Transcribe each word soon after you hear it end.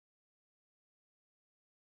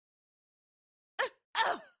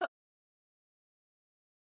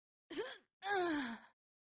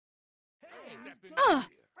Oh,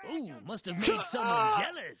 must have made someone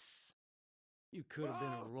jealous. You could have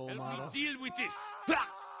been a role Help model. me deal with this.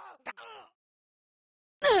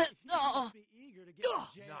 Be eager to get in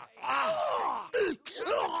jail.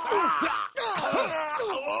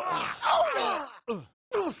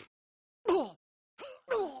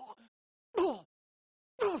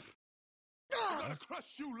 I'm gonna crush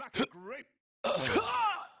you like a grape.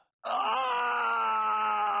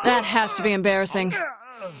 That has to be embarrassing.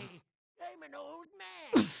 I'm an old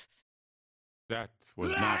man. That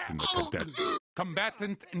was not in the cadet.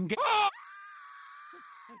 Combatant engage. I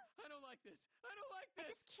don't like this. I don't like I this.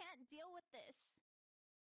 just can't deal with this.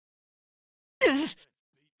 Let's beat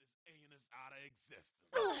this anus out of existence.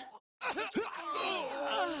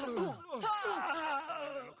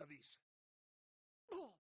 Look at these.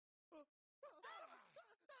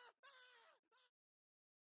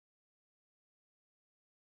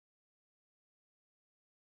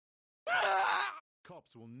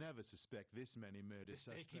 Cops will never suspect this many murder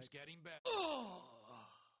suspects. Keeps getting better.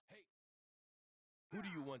 Hey, who do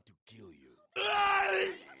you want to kill you?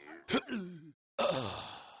 I shouldn't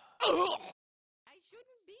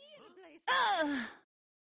be in a place.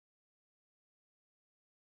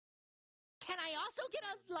 Can I also get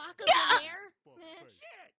a lock of your hair? Man,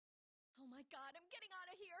 shit! Oh my god, I'm getting out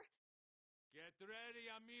of here. Get ready,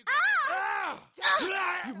 amigo.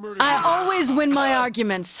 You murdered I me. always win my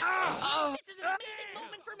arguments. This is an amazing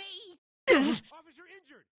moment for me. Officer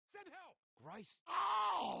injured. Send help. Christ.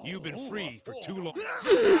 You've been free for too long.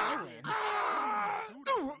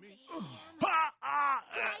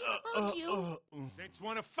 Hug you. Since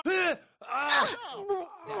one of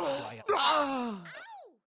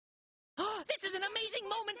This is an amazing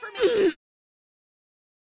moment for me.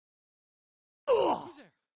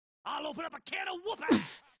 I'll open up a can of whooping.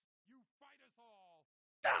 you fight us all.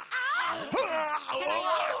 Can I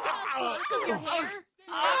also get a lock of your hair?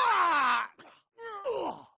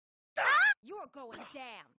 You're going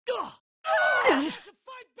down.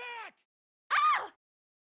 Fight back.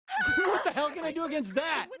 What the hell can I do against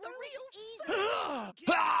that? With a real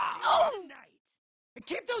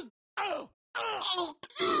Keep those.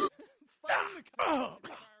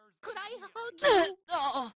 Could I hug you?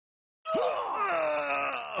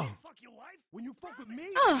 Fuck your wife. When you fuck with me,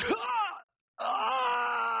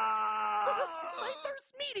 My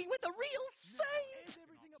first meeting with a real saint.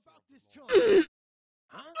 everything about this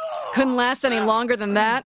Couldn't last any longer than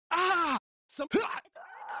that. No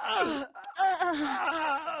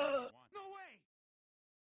way.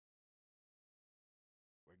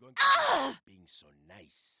 We're going to being so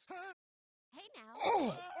nice. Hey now.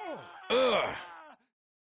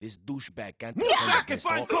 This douchebag can't I can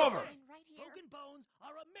find cover. Right here. Broken bones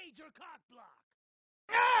are a major cock block.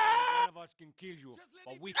 One of us can kill you,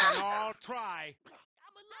 but we can all try.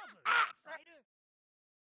 I'm a lover, fighter.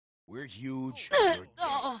 We're huge. Oh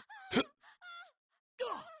no.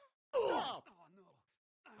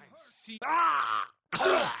 I'm hurt. See.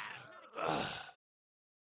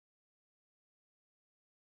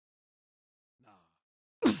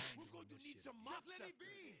 We're going to need some mops. Just let me be.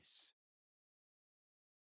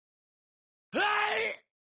 Hey!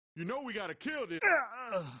 You know we gotta kill this.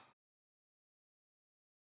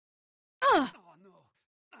 Oh no.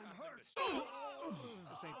 I'm hurt. This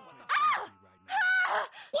ain't the place to be right now.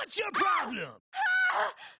 What's your problem?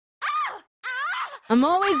 I'm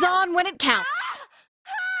always on when it counts.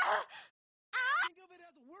 Think of it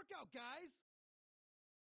as a workout, guys.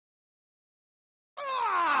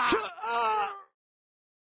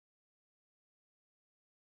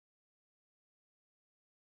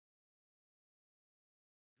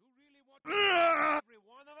 You really want to kill every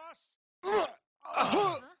one of us?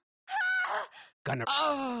 Gonna.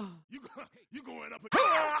 You going up?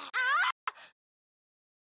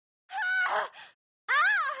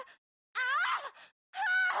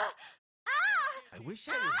 I wish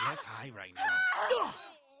I was less high right now.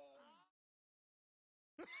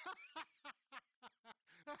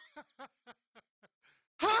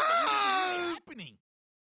 Happening.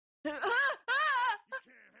 You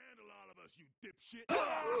can't handle all of us, you dipshit. Now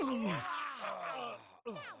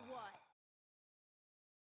what?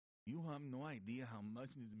 You have no idea how much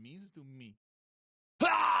this means to me.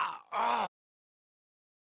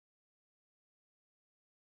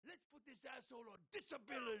 Let's put this asshole on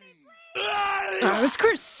disability. This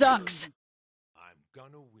crew sucks. I'm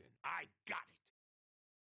gonna win. I got it.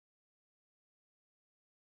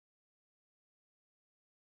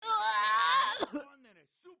 One and a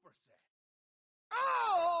superset.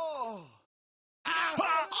 Oh!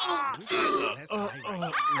 Less high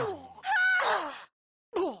right now.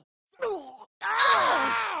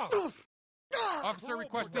 Officer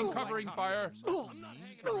requesting covering fire. Put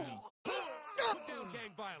down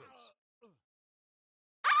gang violence.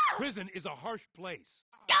 Prison is a harsh place.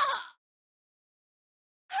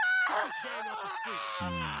 This gang up the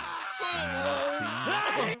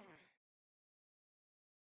street.